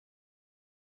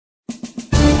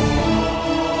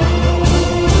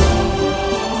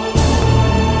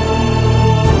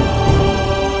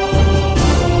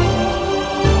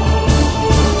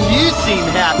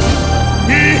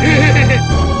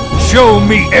Show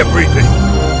me everything.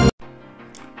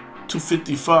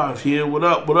 255 here. What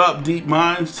up, Deep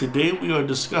Minds? Today we are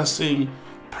discussing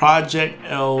Project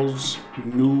L's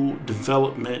new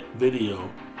development video.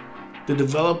 The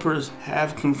developers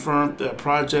have confirmed that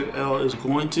Project L is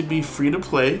going to be free to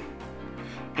play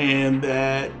and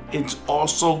that it's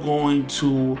also going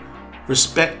to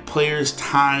respect players'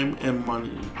 time and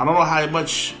money. I don't know how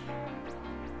much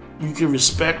you can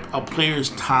respect a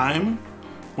player's time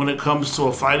when it comes to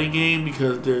a fighting game,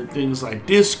 because there are things like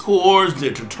Discords,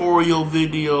 there are tutorial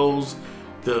videos.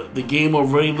 The game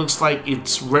already looks like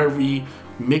it's very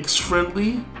mix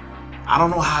friendly. I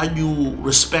don't know how you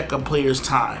respect a player's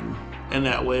time in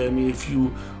that way. I mean, if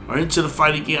you are into the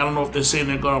fighting game, I don't know if they're saying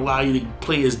they're going to allow you to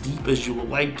play as deep as you would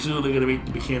like to. They're going to make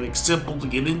the mechanics simple to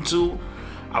get into.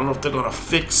 I don't know if they're going to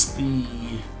fix the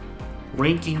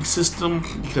ranking system,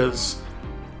 because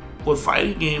with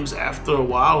fighting games, after a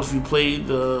while, if you play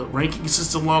the ranking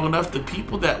system long enough, the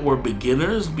people that were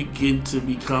beginners begin to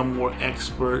become more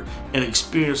expert and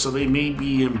experienced. So they may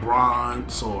be in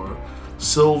bronze or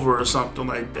silver or something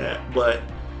like that, but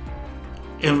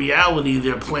in reality,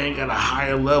 they're playing at a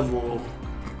higher level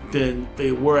than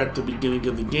they were at the beginning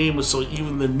of the game. And so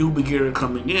even the new beginner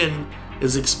coming in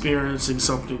is experiencing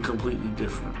something completely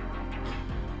different.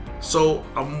 So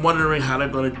I'm wondering how they're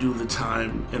going to do the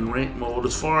time and rank mode.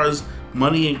 As far as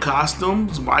money and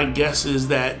costumes, my guess is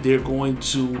that they're going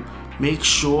to make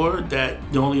sure that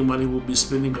the only money we'll be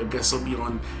spending, I guess, will be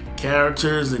on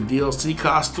characters and DLC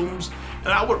costumes. And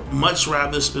I would much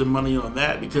rather spend money on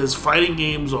that, because fighting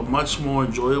games are much more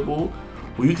enjoyable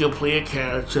where you can play a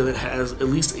character that has at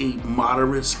least a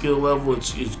moderate skill level.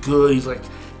 It's good. He's like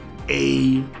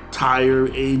A tier,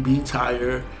 A, B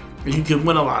tier. And you can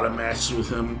win a lot of matches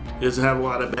with him. He doesn't have a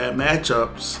lot of bad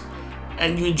matchups,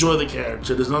 and you enjoy the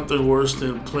character. There's nothing worse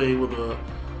than playing with a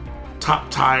top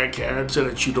tier character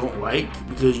that you don't like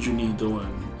because you need to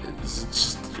win.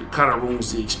 It kind of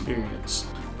ruins the experience.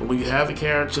 But when you have a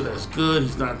character that's good,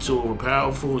 he's not too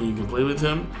overpowerful, and you can play with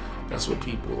him, that's what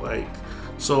people like.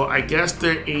 So I guess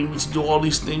they're aiming to do all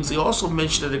these things. They also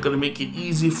mentioned that they're going to make it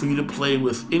easy for you to play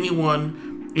with anyone,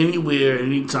 anywhere,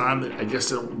 anytime. I guess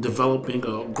they're developing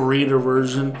a greater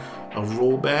version of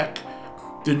rollback.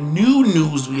 The new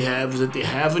news we have is that they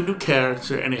have a new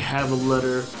character and they have a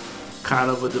letter,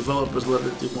 kind of a developer's letter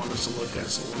that they want us to look at.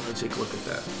 So we're going to take a look at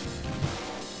that.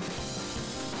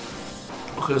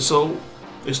 Okay, so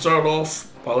they start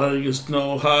off by letting us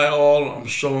know, hi all, I'm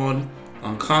Sean,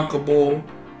 Unconquerable,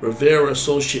 Rivera,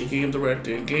 Associate Game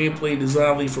Director and Gameplay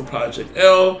Design Lead for Project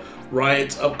L,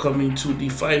 Riot's upcoming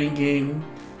 2D fighting game.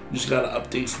 We just got an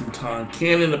update from Tom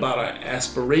Cannon about our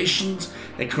aspirations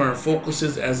and current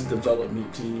focuses as a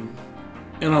development team.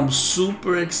 And I'm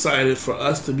super excited for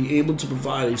us to be able to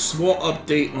provide a small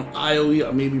update on Illaoi,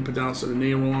 I may be pronouncing the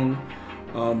name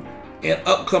wrong, an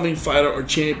upcoming fighter or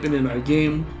champion in our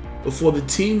game, before the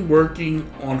team working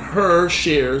on her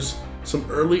shares some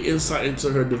early insight into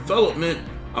her development.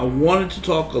 I wanted to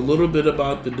talk a little bit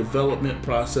about the development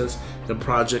process and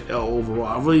Project L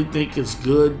overall. I really think it's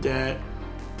good that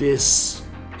this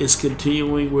is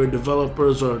continuing, where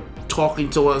developers are talking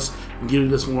to us and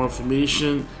giving us more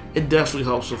information. It definitely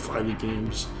helps with fighting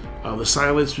games. The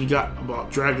silence we got about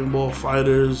Dragon Ball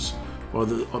Fighters, or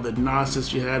the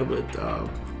nonsense you had with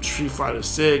Street Fighter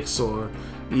 6, or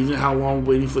even how long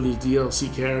waiting for these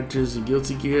DLC characters and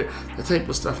Guilty Gear, that type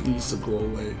of stuff needs to go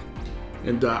away.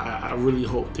 And I really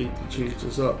hope they change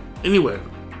this up. Anyway,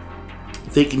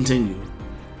 they continue.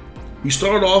 We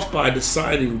start off by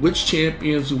deciding which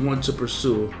champions we want to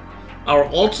pursue. Our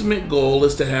ultimate goal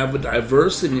is to have a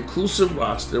diverse and inclusive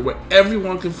roster where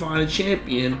everyone can find a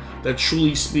champion that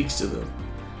truly speaks to them.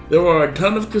 There are a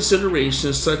ton of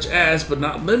considerations, such as, but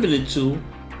not limited to,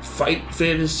 fight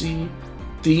fantasy,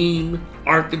 theme,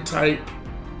 archetype,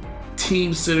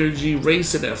 team synergy,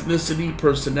 race and ethnicity,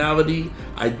 personality,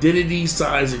 identity,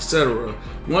 size, etc.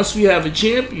 Once we have a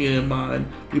champion in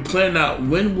mind, we plan out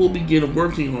when we'll begin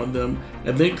working on them,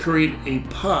 and then create a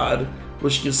pod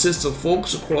which consists of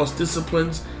folks across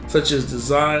disciplines such as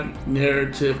design,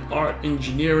 narrative, art,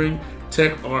 engineering,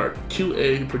 tech art,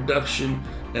 QA, production,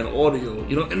 and audio.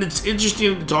 You know, and it's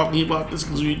interesting talking about this,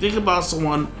 because when you think about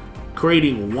someone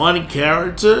creating one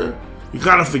character, you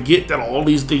kind of forget that all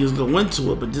these things go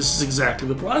into it, but this is exactly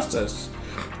the process.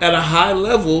 At a high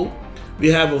level, we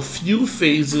have a few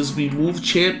phases we move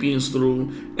champions through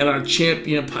in our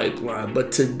champion pipeline,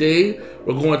 but today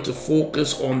we're going to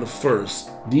focus on the first,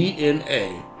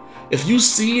 DNA. If you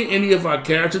see any of our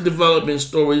character development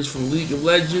stories from League of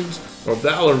Legends or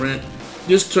Valorant,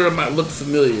 this term might look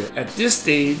familiar. At this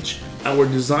stage, our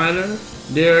designer,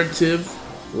 narrative,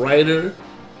 writer,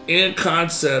 and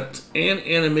concept and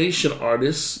animation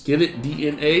artists, get it,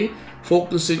 DNA,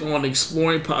 focusing on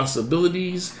exploring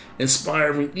possibilities,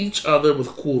 inspiring each other with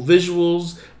cool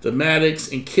visuals,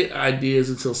 thematics, and kit ideas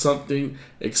until something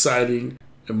exciting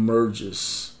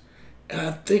emerges. And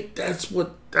I think that's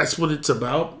what it's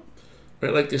about,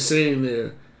 right? Like they're saying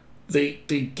there,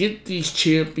 they get these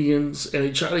champions and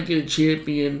they try to get a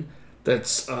champion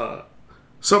that's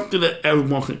something that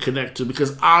everyone can connect to,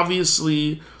 because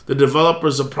obviously the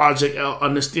developers of Project L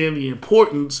understand the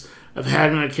importance of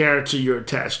having a character you're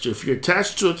attached to. If you're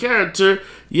attached to a character,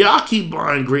 y'all keep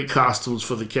buying great costumes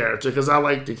for the character because I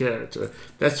like the character.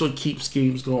 That's what keeps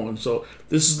games going. So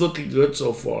this is looking good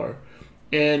so far.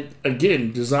 And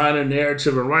again, designer,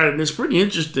 narrative, and writing is pretty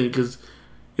interesting because,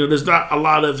 you know, there's not a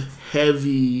lot of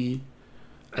heavy,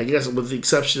 I guess with the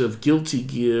exception of Guilty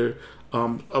Gear,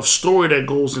 of story that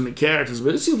goes into characters,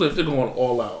 but it seems like they're going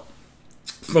all out.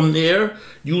 From there,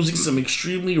 using some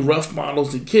extremely rough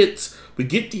models and kits, we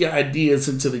get the ideas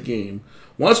into the game.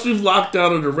 Once we've locked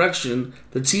down a direction,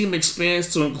 the team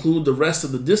expands to include the rest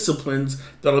of the disciplines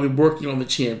that'll be working on the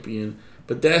champion,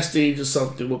 but that stage is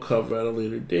something we'll cover at a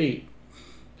later date.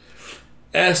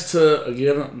 As to,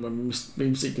 again, maybe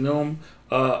mistaken them,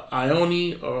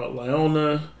 Illaoi or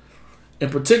Leona in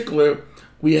particular,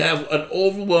 we have an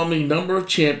overwhelming number of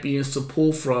champions to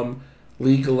pull from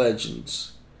League of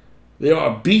Legends. There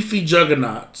are beefy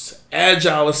juggernauts,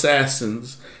 agile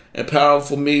assassins, and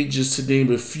powerful mages to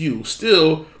name a few.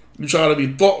 Still, we try to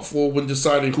be thoughtful when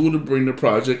deciding who to bring to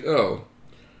Project L.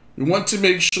 We want to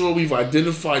make sure we've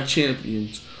identified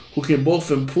champions who can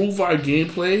both improve our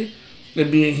gameplay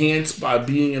and be enhanced by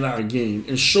being in our game.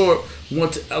 In short, we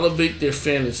want to elevate their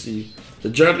fantasy. The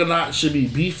Juggernaut should be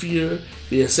beefier,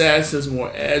 the assassins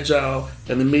more agile,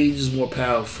 and the mages more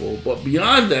powerful. But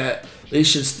beyond that, they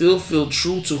should still feel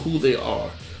true to who they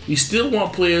are. We still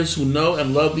want players who know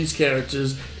and love these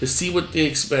characters to see what they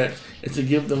expect and to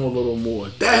give them a little more.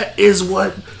 That is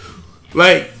what,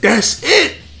 like, that's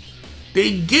it.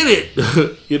 They get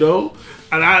it, you know?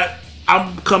 And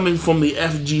I'm coming from the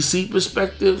FGC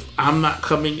perspective. I'm not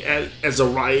coming at as a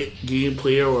Riot game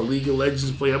player or a League of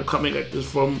Legends player. I'm coming at this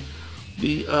from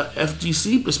the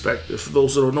FGC perspective. For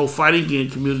those that don't know, fighting game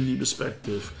community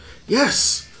perspective.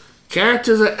 Yes,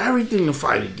 characters are everything in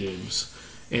fighting games,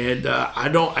 and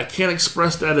I can't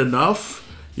express that enough.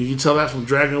 You can tell that from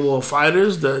Dragon Ball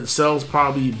Fighters. The cells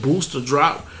probably boost or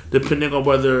drop depending on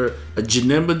whether a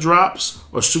Janemba drops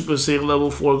or Super Saiyan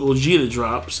Level 4 Gogeta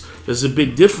drops. There's a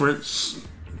big difference.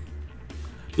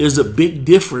 There's a big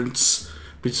difference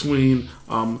between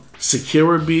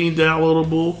Sakura being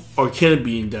downloadable or Ken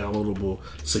being downloadable,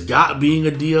 Sagat being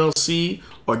a DLC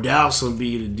or Dhalsim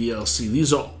being a DLC.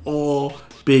 These are all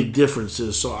big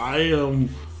differences. So I am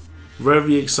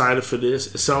very excited for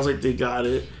this. It sounds like they got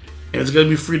it, and it's going to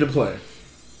be free to play.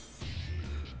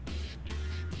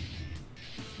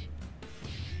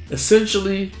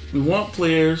 Essentially, we want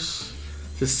players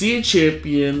to see a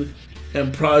champion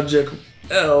and Project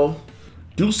L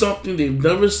do something they've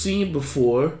never seen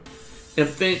before and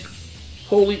think,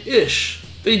 holy ish,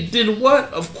 they did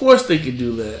what? Of course they could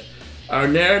do that. Our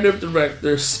narrative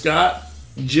director, Scott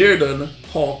Jerden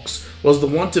Hawks, was the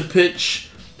one to pitch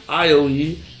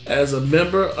Illaoi as a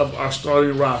member of our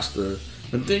starting roster.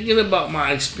 When thinking about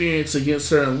my experience against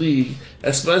her in League,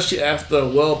 especially after a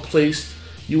well-placed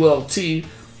ULT,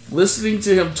 listening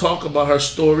to him talk about her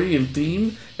story and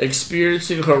theme,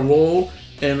 experiencing her role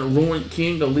in Ruined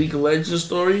King, a League of Legends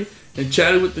story, and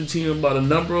chatting with the team about a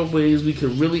number of ways we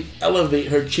could really elevate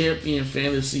her champion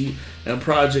fantasy and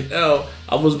Project L,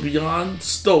 I was beyond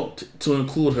stoked to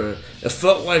include her. It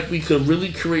felt like we could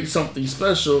really create something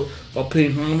special while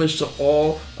paying homage to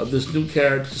all of this new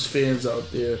character's fans out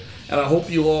there. And I hope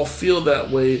you all feel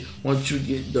that way once you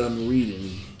get done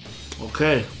reading.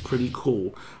 Okay, pretty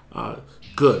cool.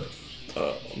 Good.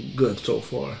 Good so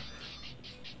far.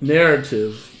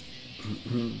 Narrative.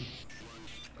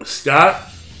 Scott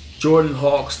Jordan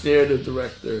Hawks, narrative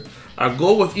director. Our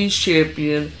goal with each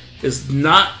champion is to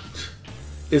not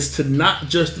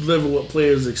just deliver what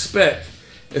players expect.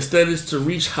 Instead, it's to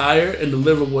reach higher and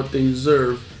deliver what they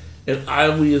deserve. And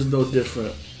Illaoi is no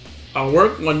different. Our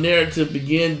work on narrative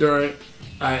began during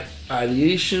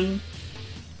ideation.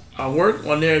 Our work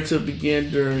on narrative began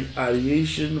during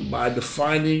ideation by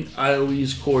defining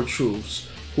Illaoi's core truths,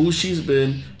 who she's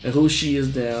been and who she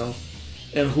is now,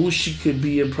 and who she could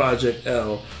be in Project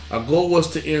L. Our goal was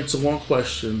to answer one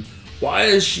question: why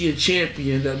is she a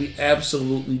champion that we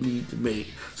absolutely need to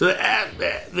make? So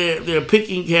they're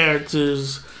picking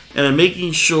characters and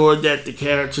making sure that the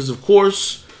characters, of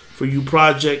course, for you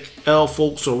Project L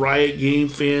folks or Riot game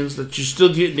fans, that you're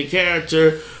still getting the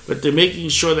character, but they're making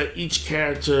sure that each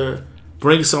character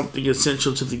brings something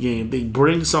essential to the game. They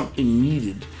bring something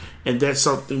needed, and that's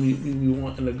something we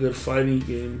want in a good fighting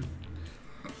game.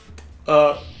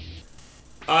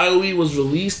 Illaoi was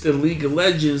released in League of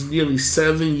Legends nearly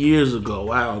 7 years ago.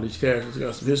 Wow, these characters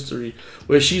got some history,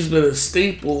 where she's been a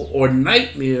staple or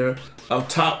nightmare of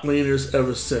top laners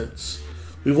ever since.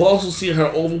 We've also seen her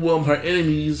overwhelm her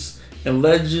enemies in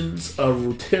Legends of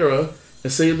Runeterra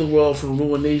and save the world from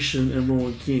Ruination and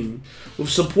Ruin King. With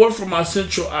support from my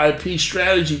central IP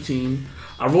strategy team,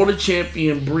 I wrote a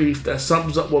champion brief that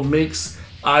sums up what makes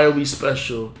Illaoi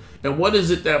special, and what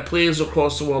is it that players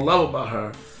across the world love about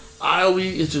her.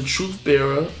 Illaoi is the truth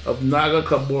bearer of Naga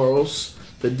Kaboros,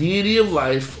 the deity of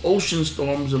life, ocean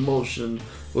storms, and motion,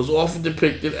 was often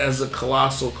depicted as a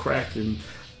colossal kraken.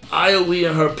 Illaoi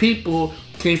and her people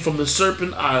came from the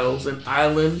Serpent Isles, an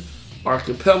island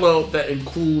archipelago that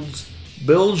includes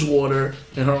Bilgewater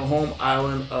and her home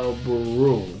island of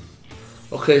Baru.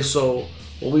 Okay, so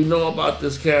what we know about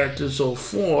this character so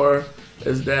far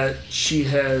is that she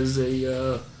has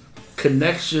a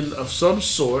connection of some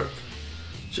sort.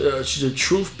 She's a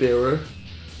truth bearer,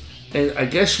 and I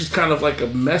guess she's kind of like a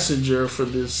messenger for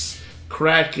this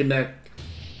kraken that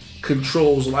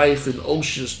controls life in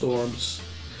ocean storms.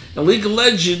 In League of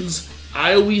Legends,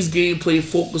 Illaoi's gameplay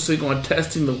focusing on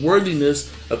testing the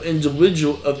worthiness of In League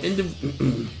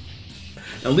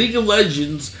of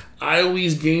Legends,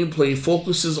 Illaoi's gameplay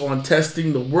focuses on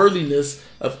testing the worthiness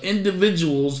of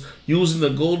individuals using the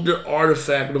golden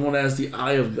artifact known as the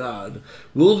Eye of God.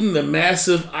 Wielding the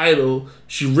massive idol,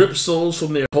 she rips souls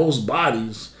from their host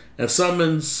bodies and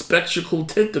summons spectral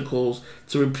tentacles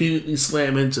to repeatedly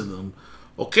slam into them.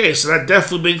 Okay, so that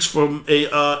definitely makes for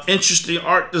a interesting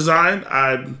art design.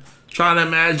 I'm trying to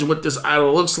imagine what this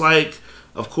idol looks like.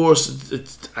 Of course,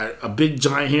 it's a big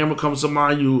giant hammer comes to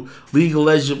mind. You League of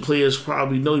Legends players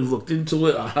probably know, you've looked into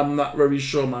it. I'm not very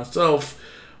sure myself,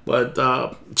 but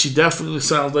she definitely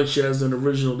sounds like she has an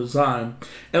original design.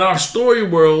 In our story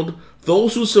world,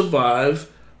 those who survive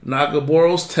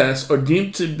Nagaboros test are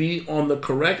deemed to be on the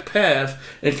correct path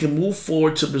and can move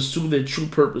forward to pursue their true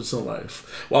purpose in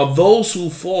life, while those who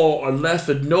fall are left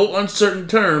in no uncertain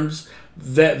terms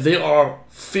that they are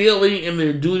failing in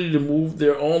their duty to move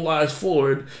their own lives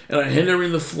forward and are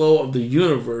hindering the flow of the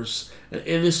universe and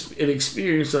an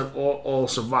experience that all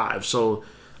survive. So,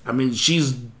 I mean,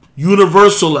 she's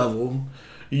universal level.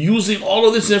 Using all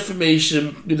of this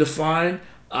information, we define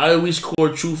Illaoi's core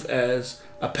truth as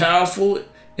a powerful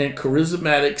and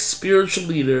charismatic spiritual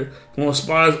leader who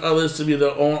inspires others to be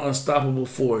their own unstoppable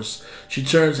force. She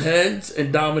turns heads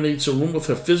and dominates a room with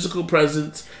her physical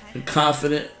presence and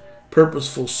confident,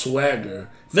 purposeful swagger.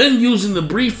 Then, using the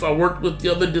brief, I worked with the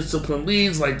other discipline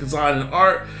leads like design and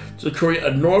art to create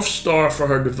a North Star for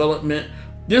her development.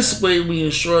 This way, we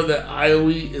ensure that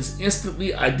Illaoi is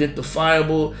instantly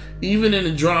identifiable, even in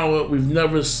a genre we've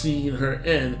never seen her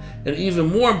in. And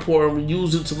even more important, we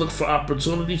use it to look for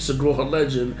opportunities to grow her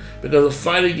legend, because a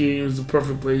fighting game is the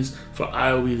perfect place for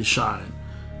Illaoi to shine.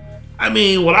 I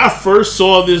mean, when I first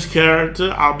saw this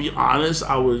character, I'll be honest,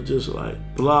 I was just like,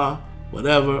 blah,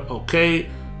 whatever, okay,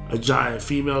 a giant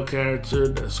female character,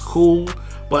 that's cool.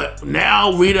 But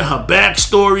now reading her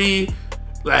backstory,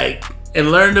 like, and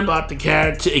learned about the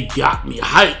character, it got me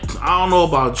hyped. I don't know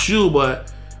about you, but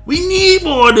we need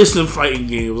more of this in fighting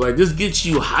games. Like, this gets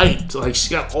you hyped. Like, she's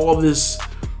got all this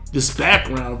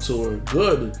background to her.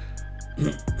 Good.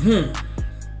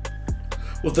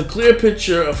 With a clear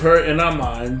picture of her in our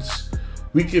minds,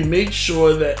 we can make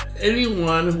sure that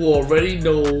anyone who already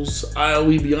knows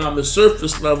Illaoi beyond the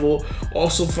surface level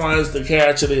also finds the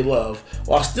character they love,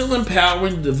 while still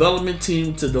empowering the development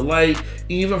team to delight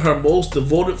even her most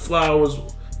devoted followers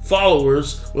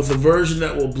with a version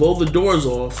that will blow the doors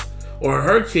off, or in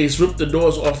her case, rip the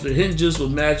doors off their hinges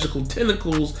with magical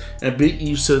tentacles and beat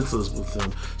you senseless with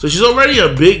them. So she's already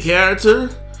a big character,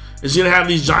 and she's gonna have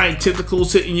these giant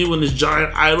tentacles hitting you in this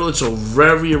giant idol. It's a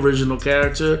very original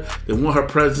character. They want her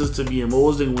presence to be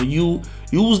imposing. When you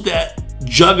use that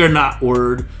Juggernaut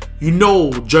word, you know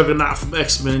Juggernaut from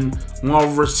X-Men, Marvel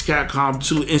vs. Capcom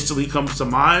 2 instantly comes to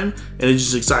mind, and it's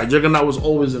just exciting. Juggernaut was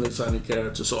always an exciting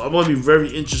character, so I'm gonna be very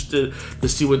interested to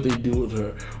see what they do with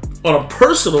her. On a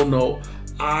personal note,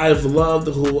 I've loved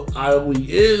who Illaoi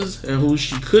is and who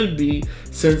she could be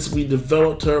since we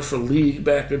developed her for League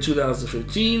back in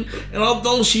 2015. And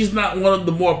although she's not one of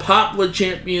the more popular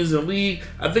champions in League,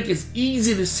 I think it's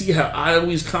easy to see how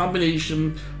Illaoi's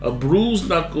combination of bruised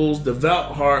knuckles,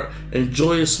 devout heart, and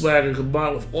joyous swagger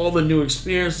combined with all the new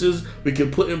experiences we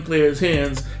can put in players'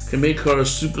 hands can make her a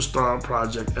superstar on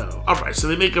Project L. Alright, so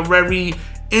they make a very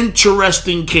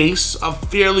interesting case, a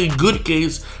fairly good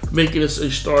case, making this a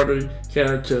starter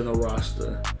character in the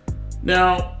roster.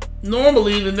 Now,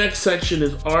 normally the next section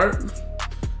is art,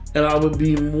 and I would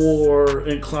be more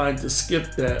inclined to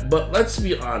skip that, but let's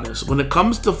be honest, when it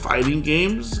comes to fighting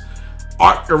games,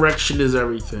 art direction is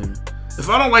everything. If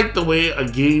I don't like the way a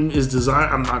game is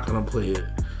designed, I'm not gonna play it.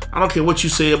 I don't care what you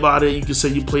say about it. You can say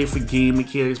you play for game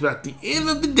mechanics, but at the end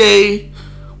of the day,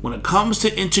 when it comes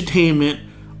to entertainment,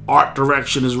 art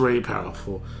direction is very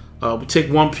powerful. We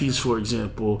take One Piece, for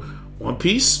example. One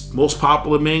Piece, most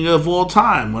popular manga of all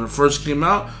time. When it first came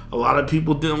out, a lot of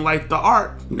people didn't like the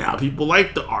art. Now people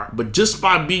like the art. But just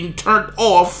by being turned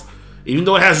off, even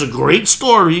though it has a great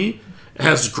story, it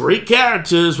has great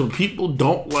characters, when people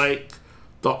don't like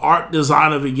the art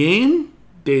design of a game,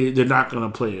 they're not going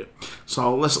to play it.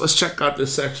 So let's check out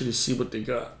this section and see what they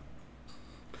got.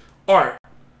 Art.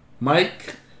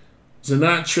 Mike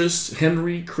Zanatris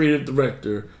Henry, creative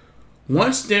director.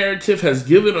 Once narrative has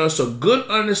given us a good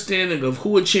understanding of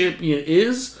who a champion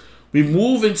is, we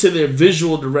move into their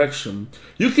visual direction.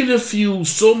 You can infuse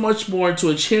so much more into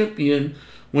a champion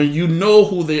when you know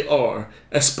who they are,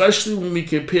 especially when we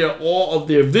compare all of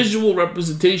their visual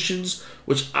representations,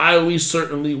 which Illaoi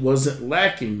certainly wasn't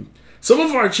lacking. Some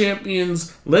of our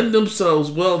champions lend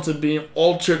themselves well to being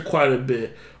altered quite a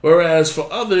bit, whereas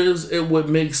for others, it would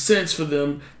make sense for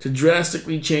them to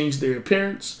drastically change their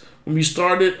appearance. When we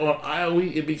started on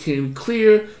Illaoi, it became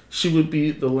clear she would be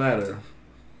the latter.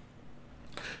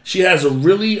 She has a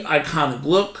really iconic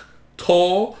look,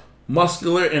 tall,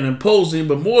 muscular, and imposing,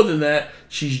 but more than that,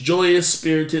 she's joyous,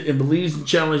 spirited, and believes in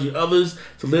challenging others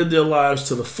to live their lives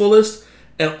to the fullest,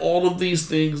 and all of these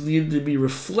things needed to be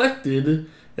reflected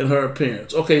in her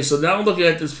appearance. Okay, so now I'm looking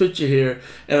at this picture here,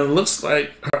 and it looks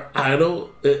like her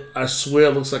idol, I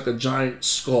swear, looks like a giant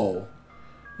skull.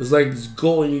 It's like this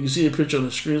gold, and you can see the picture on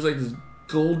the screen, it's like this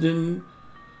golden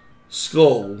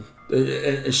skull.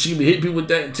 And she be hitting people with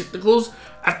that in technicals.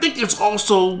 I think it's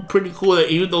also pretty cool that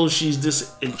even though she's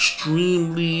this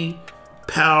extremely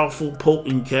powerful,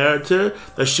 potent character,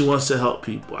 that she wants to help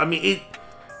people. I mean,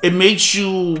 it makes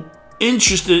you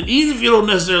interested, even if you don't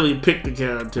necessarily pick the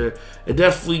character. It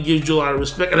definitely gives you a lot of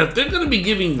respect. And if they're going to be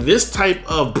giving this type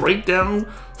of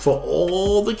breakdown for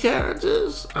all the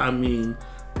characters, I mean,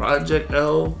 Project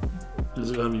L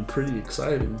is going to be pretty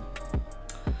exciting.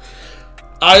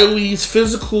 Illaoi's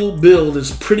physical build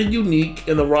is pretty unique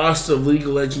in the roster of League of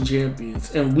Legends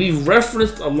champions, and we've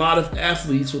referenced a lot of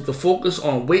athletes with the focus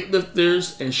on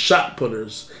weightlifters and shot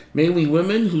putters, mainly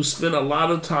women who spend a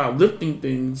lot of time lifting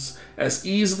things as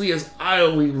easily as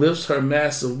Illaoi lifts her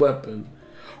massive weapon.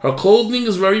 Her clothing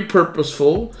is very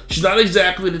purposeful. She's not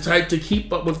exactly the type to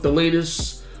keep up with the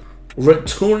latest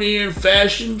Retunian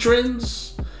fashion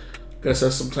trends. Guess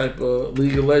that's some type of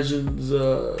League of Legends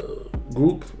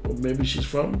group, or maybe she's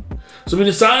from. So we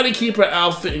decided to keep her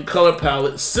outfit and color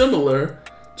palette similar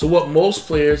to what most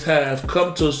players have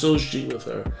come to associate with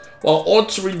her, while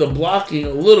altering the blocking a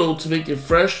little to make it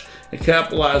fresh and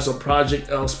capitalize on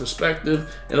Project L's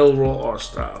perspective and overall art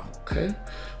style. Okay,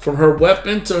 from her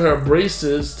weapon to her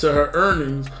braces to her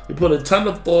earnings, we put a ton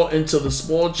of thought into the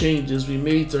small changes we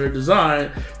made to her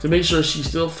design to make sure she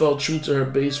still felt true to her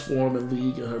base form and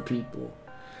League and her people.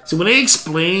 See, when they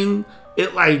explain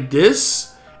it like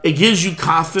this, it gives you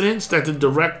confidence that the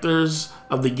directors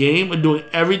of the game are doing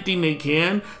everything they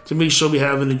can to make sure we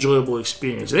have an enjoyable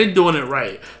experience. They're doing it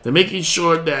right. They're making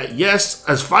sure that, yes,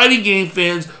 as fighting game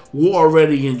fans, we're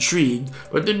already intrigued,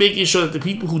 but they're making sure that the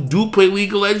people who do play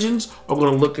League of Legends are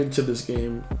going to look into this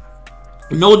game.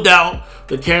 No doubt,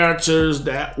 the characters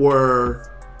that were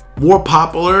more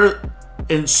popular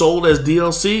and sold as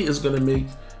DLC is going to make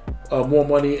more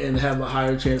money and have a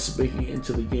higher chance of making it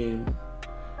into the game.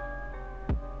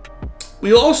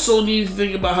 We also need to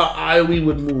think about how Illaoi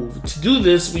would move. To do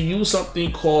this, we use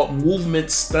something called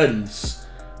movement studies.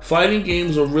 Fighting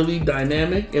games are really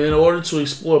dynamic, and in order to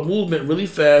explore movement really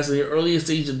fast in the earliest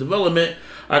stage of development,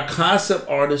 our concept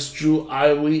artist drew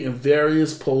Illaoi in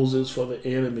various poses for the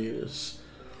animators.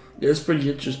 Yeah, it's pretty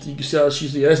interesting. You can see how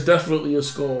she's there. That's definitely a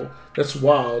skull. That's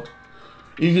wild.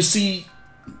 You can see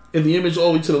in the image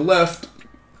all the way to the left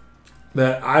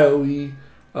that Illaoi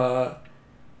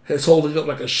is holding up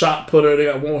like a shot putter. They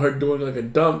got one of her doing like a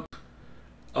dunk.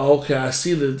 Okay, I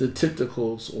see the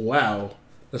tentacles. Wow.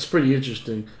 That's pretty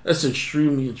interesting. That's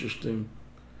extremely interesting.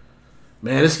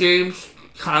 Man, this game's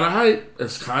kind of hype.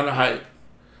 It's kind of hype.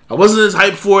 I wasn't as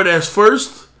hyped for it as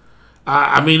first.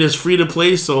 I mean, it's free to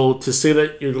play, so to say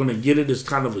that you're going to get it is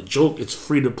kind of a joke. It's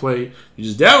free to play. You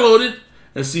just download it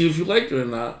and see if you like it or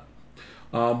not.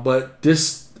 But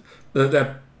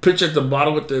that picture at the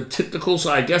bottom with the tentacles,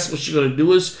 so I guess what she's going to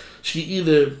do is she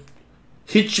either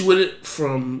hit you with it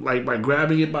from, like, by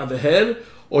grabbing it by the head,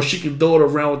 or she can throw it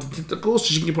around with the tentacles,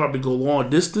 so she can probably go long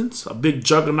distance. A big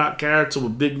juggernaut character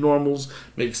with big normals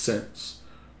makes sense.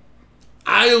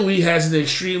 Illaoi has an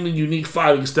extremely unique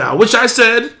fighting style, which I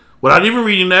said, without even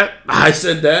reading that, I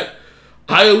said that.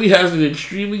 Illaoi has an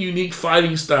extremely unique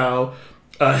fighting style,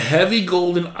 a heavy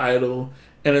golden idol,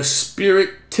 and a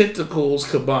spirit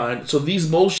tentacles combined. So these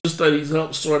motion studies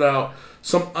help sort out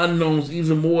some unknowns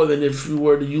even more than if you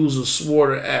were to use a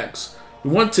sword or axe. We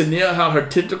want to nail how her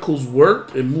tentacles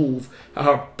work and move, how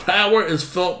her power is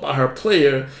felt by her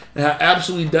player, and how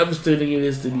absolutely devastating it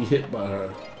is to be hit by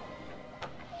her.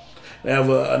 I have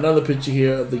another picture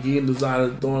here of the game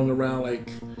designer throwing around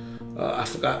like, I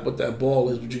forgot what that ball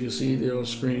is, but you can see it there on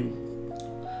screen.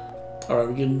 Alright,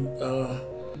 we're getting,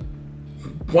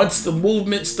 once the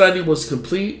movement study was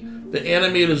complete, the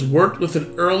animators worked with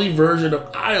an early version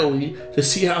of Illaoi to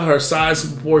see how her size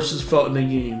and proportions felt in the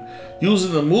game.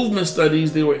 Using the movement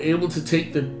studies, they were able to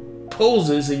take the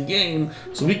poses in game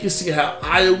so we can see how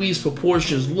Illaoi's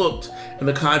proportions looked in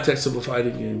the context of a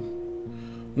fighting game.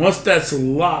 Once that's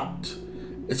locked,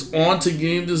 it's on to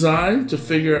game design to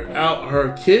figure out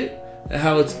her kit and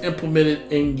how it's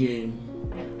implemented in game.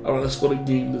 Alright, let's go to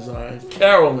game design.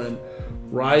 Carolyn,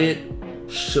 Riot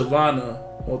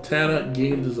Shavana, Montana,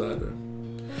 game designer.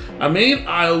 I made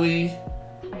Illaoi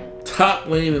top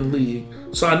lane in League,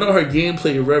 so I know her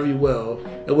gameplay very well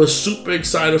and was super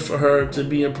excited for her to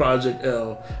be in Project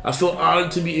L. I feel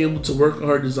honored to be able to work on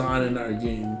her design in our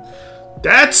game.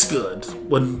 That's good.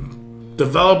 When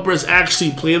developers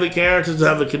actually play the characters and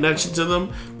have a connection to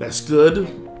them, that's good.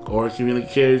 Or community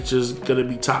characters gonna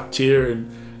be top tier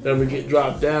and never get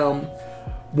dropped down.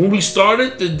 When we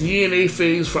started the DNA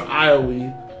phase for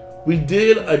Illaoi, we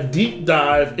did a deep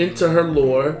dive into her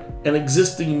lore and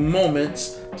existing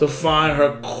moments to find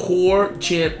her core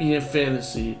champion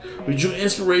fantasy. We drew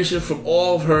inspiration from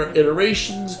all of her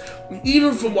iterations,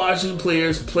 even from watching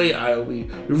players play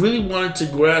Illaoi. We really wanted to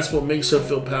grasp what makes her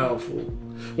feel powerful.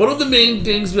 One of the main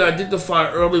things we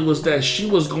identified early was that she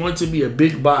was going to be a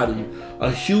big body,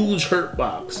 a huge hurt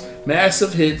box,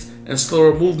 massive hits, and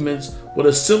slower movements with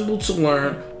a simple to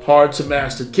learn, hard to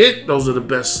master kit. Those are the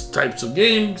best types of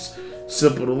games.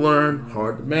 Simple to learn,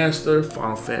 hard to master.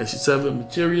 Final Fantasy VII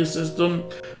materia system.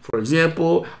 For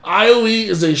example, Illaoi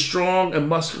is a strong and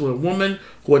muscular woman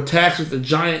who attacks with a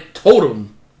giant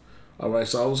totem. Alright,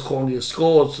 so I was calling it a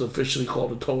skull, it's officially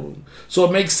called a totem. So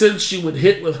it makes sense she would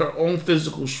hit with her own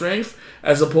physical strength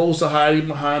as opposed to hiding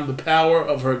behind the power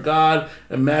of her god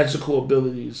and magical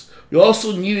abilities. We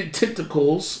also needed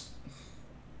tentacles.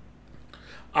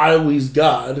 Illaoi's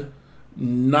god,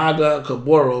 Naga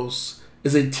Kaboros,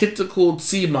 is a tentacled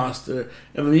sea monster,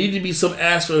 and there needed to be some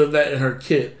aspect of that in her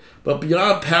kit. But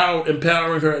beyond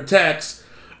empowering her attacks,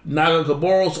 Naga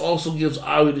Kaboros also gives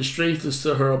Illaoi the strength to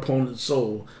steal her opponent's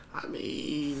soul. I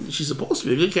mean, she's supposed to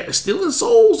be a good cat. Stealing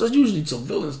souls? That's usually some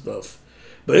villain stuff.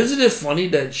 But isn't it funny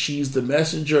that she's the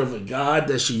messenger of a god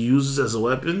that she uses as a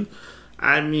weapon?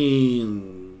 I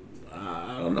mean,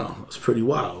 I don't know. It's pretty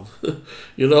wild.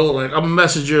 You know, like, I'm a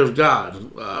messenger of God.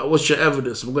 What's your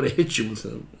evidence? I'm going to hit you with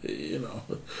him. You know.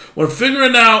 When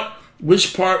figuring out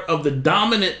which part of the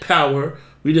dominant power,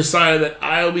 we decided that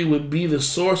Illaoi would be the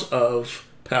source of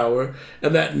power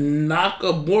and that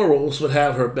Nakamoros would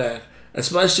have her back.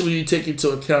 Especially when you take into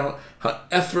account how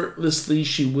effortlessly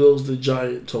she wields the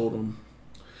giant totem.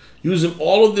 Using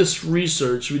all of this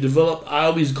research, we developed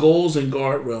Illaoi's goals and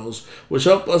guardrails, which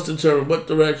help us determine what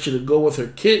direction to go with her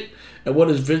kit and what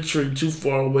is venturing too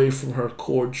far away from her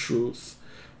core truth.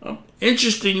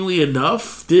 Interestingly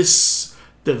enough, this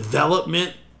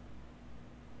development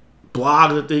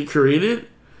blog that they created,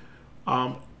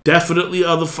 definitely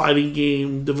other fighting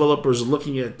game developers are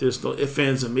looking at this, no ifs,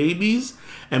 ands, and maybes.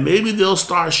 And maybe they'll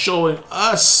start showing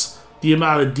us the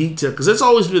amount of detail. Because it's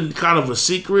always been kind of a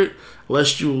secret,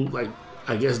 unless you, like,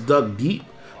 I guess, dug deep.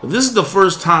 But this is the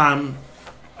first time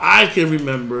I can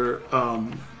remember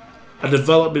a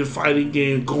development fighting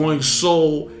game going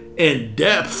so in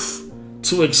depth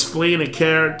to explain a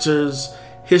character's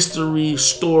history,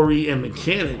 story, and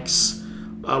mechanics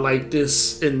like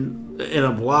this in in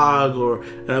a blog, or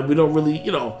we don't really,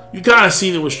 you kind of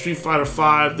seen it with Street Fighter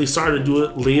V. They started to do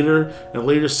it later in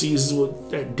later seasons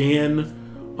with that Dan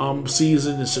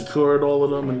season and Sakura and all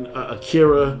of them, and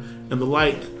Akira and the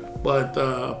like. But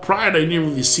prior, they didn't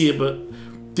really see it. But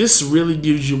this really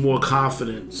gives you more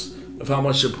confidence of how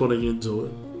much you're putting into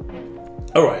it.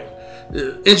 All right.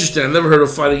 Interesting. I never heard a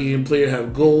fighting game player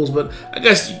have goals, but I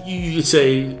guess you could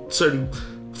say certain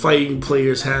fighting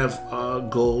players have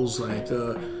goals. Like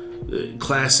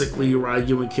classically,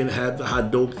 Ryu can have the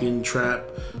Hadouken trap,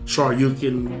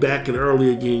 Shoryuken back in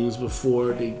earlier games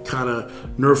before they kind of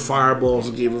nerfed fireballs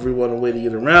and gave everyone a way to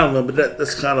get around them. But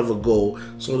that's kind of a goal,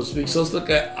 so to speak. So let's look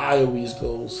at Ioi's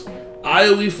goals.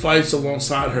 Ioi fights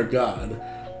alongside her god.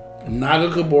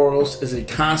 Nagakoboros is a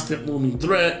constant looming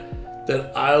threat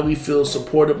that Ioi feels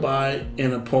supported by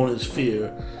an opponent's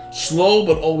fear. Slow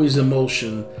but always in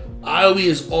motion, Ioi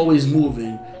is always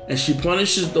moving, and she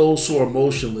punishes those who are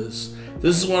motionless.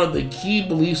 This is one of the key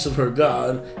beliefs of her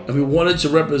god, and we wanted to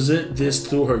represent this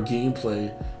through her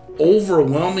gameplay.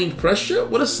 Overwhelming pressure?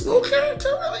 What a slow character,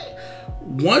 really?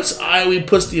 Once Ioi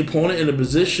puts the opponent in a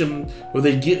position where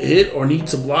they get hit or need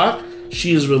to block,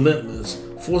 she is relentless,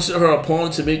 forcing her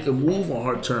opponent to make a move on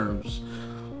her terms.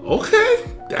 Okay,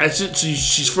 that's it.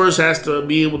 She first has to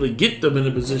be able to get them in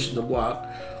a position to block.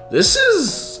 It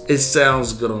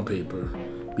sounds good on paper.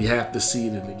 We have to see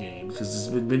it in the game, because there's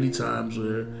been many times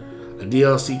where a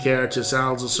DLC character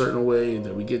sounds a certain way and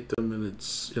then we get them and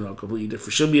it's completely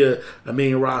different. Should be a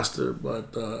main roster,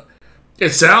 but it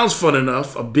sounds fun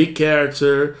enough. A big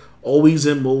character, always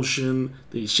in motion.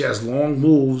 She has long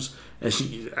moves, and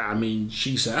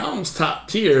she sounds top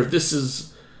tier if this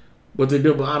is what they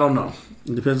do, but I don't know.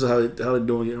 It depends on how they're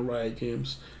doing it in Riot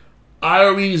Games.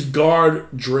 Ioi's guard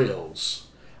drails.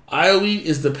 Ioi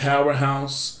is the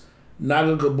powerhouse.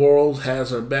 Nagakoboros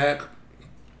has her back.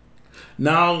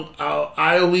 Now,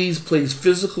 Ioi's plays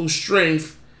physical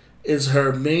strength is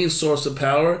her main source of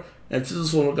power, and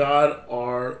titles from God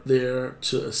are there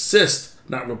to assist,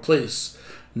 not replace.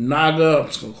 Naga, I'm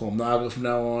just going to call him Naga from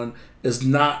now on, is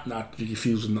not to be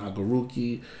confused with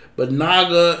Nagaruki, but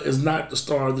Naga is not the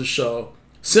star of the show.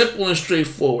 Simple and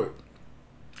straightforward.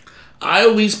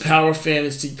 Ioi's power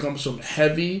fantasy comes from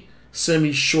heavy,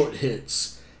 semi-short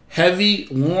hits, heavy,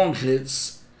 long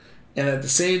hits, and at the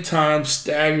same time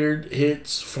staggered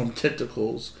hits from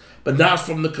tentacles, but not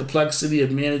from the complexity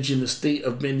of managing the state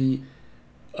of many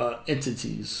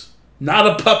entities. Not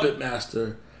a puppet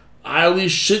master. Ioi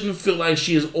shouldn't feel like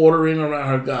she is ordering around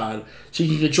her god. She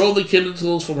can control the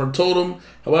tentacles from her totem.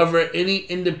 However, any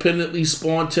independently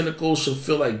spawned tentacles should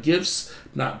feel like gifts,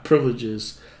 not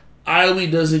privileges.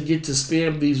 Ioi doesn't get to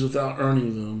spam these without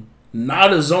earning them.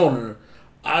 Not a zoner.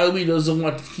 Ioi doesn't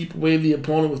want to keep away the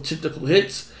opponent with tentacle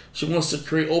hits. She wants to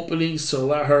create openings to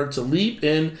allow her to leap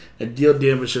in and deal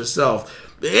damage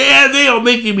herself. Yeah, they are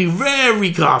making me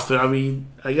very confident.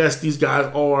 I guess these guys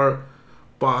are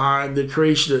behind the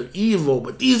creation of evil,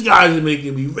 but these guys are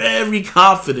making me very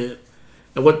confident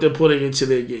in what they're putting into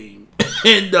their game.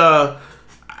 And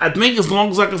I think as long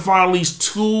as I can find at least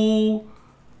two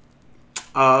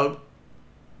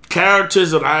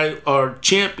characters or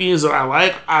champions that I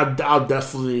like, I'll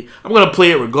definitely, I'm going to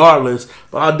play it regardless,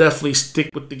 but I'll definitely stick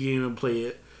with the game and play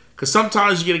it. Because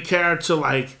sometimes you get a character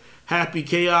like Happy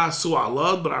Chaos, who I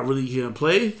love, but I really can't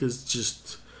play, because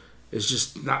it's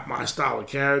just not my style of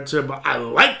character. But I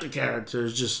like the character.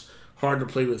 It's just hard to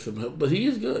play with him. But he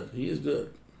is good. He is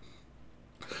good.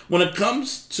 When it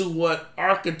comes to what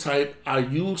archetype I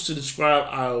use to describe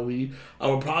Ioi, I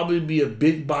would probably be a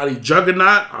big body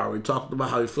juggernaut. I already talked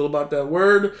about how you feel about that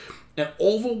word. An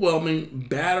overwhelming,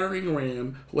 battering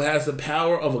ram who has the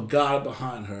power of a god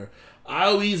behind her.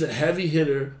 Ioi is a heavy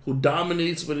hitter who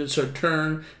dominates when it's her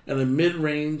turn in the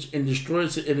mid-range and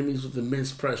destroys the enemies with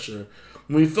immense pressure.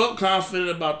 When we felt confident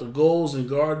about the goals and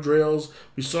guard rails,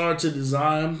 we started to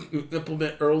design and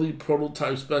implement early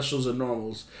prototype specials and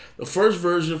normals. The first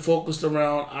version focused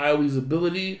around Ioi's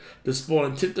ability to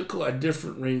spawn a tentacle at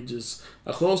different ranges.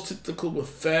 A close tentacle with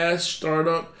fast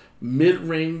startup,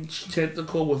 mid-range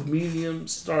tentacle with medium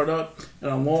startup,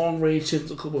 and a long-range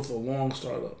tentacle with a long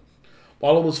startup.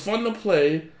 While it was fun to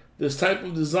play, this type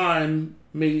of design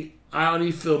made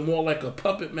Ioi feel more like a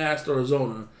puppet master or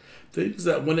zoner. Things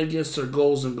that went against her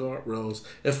goals and guardrails.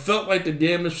 It felt like the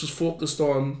damage was focused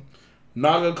on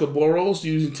Nagakoboros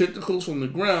using tentacles from the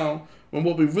ground, when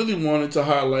what we really wanted to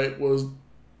highlight was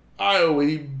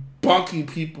Ioi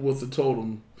bonking people with the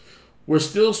totem. We're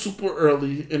still super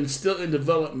early and still in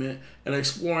development and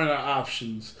exploring our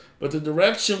options, but the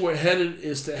direction we're headed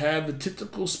is to have the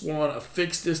tentacle spawn a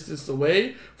fixed distance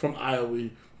away from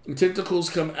Ioi. The tentacles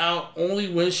come out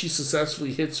only when she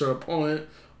successfully hits her opponent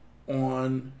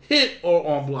on hit or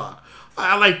on block.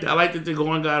 I like that. I like that they're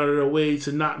going out of their way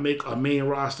to not make a main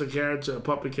roster character a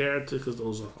puppet character, because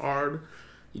those are hard.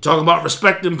 You talk about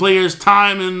respecting players'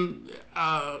 time, and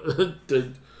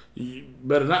you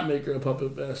better not make her a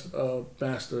puppet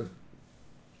master.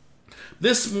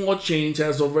 This small change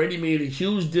has already made a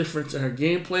huge difference in her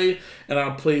gameplay and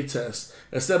our playtest.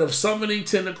 Instead of summoning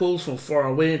tentacles from far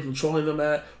away and controlling them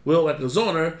at will like a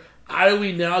zoner,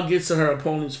 Illaoi now gets in her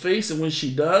opponent's face, and when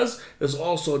she does, there's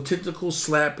also a tentacle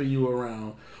slapping you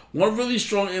around. One really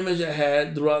strong image I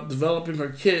had throughout developing her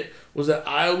kit was that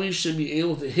Illaoi should be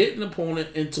able to hit an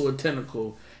opponent into a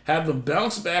tentacle, have them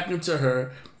bounce back into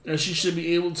her, and she should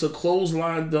be able to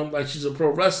clothesline them like she's a pro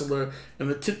wrestler, and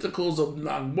the tentacles of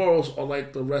Nagumoros are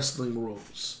like the wrestling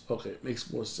ropes. Okay,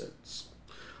 makes more sense.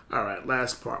 Alright,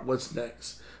 last part. What's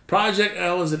next?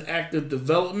 projectl is in active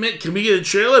development. Can we get a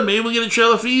trailer? Maybe we'll get a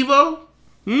trailer for Evo?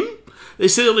 They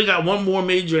said they only got one more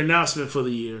major announcement for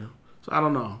the year. So I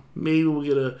don't know. Maybe we'll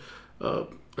get a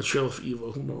trailer for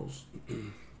Evo. Who knows?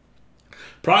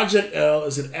 projectl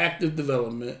is in active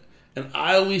development, and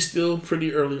Illaoi's still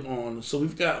pretty early on, so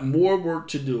we've got more work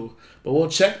to do. But we'll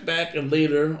check back and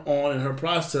later on in her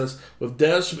process with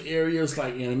devs from areas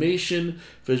like animation,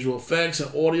 visual effects,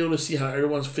 and audio to see how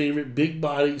everyone's favorite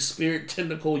big-bodied spirit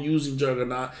tentacle using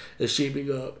Juggernaut is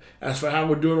shaping up. As for how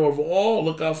we're doing overall,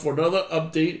 look out for another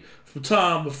update from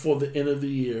Tom before the end of the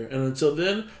year. And until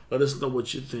then, let us know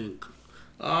what you think.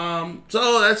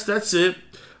 So that's it.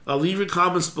 Leave your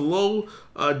comments below.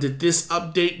 Did this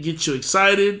update get you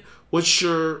excited? What's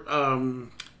your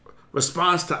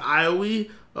response to Illaoi?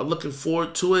 Looking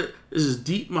forward to it. This is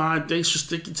Deep Mind. Thanks for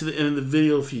sticking to the end of the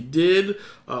video. If you did,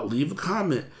 leave a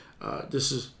comment.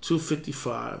 This is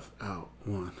 255 out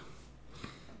 1.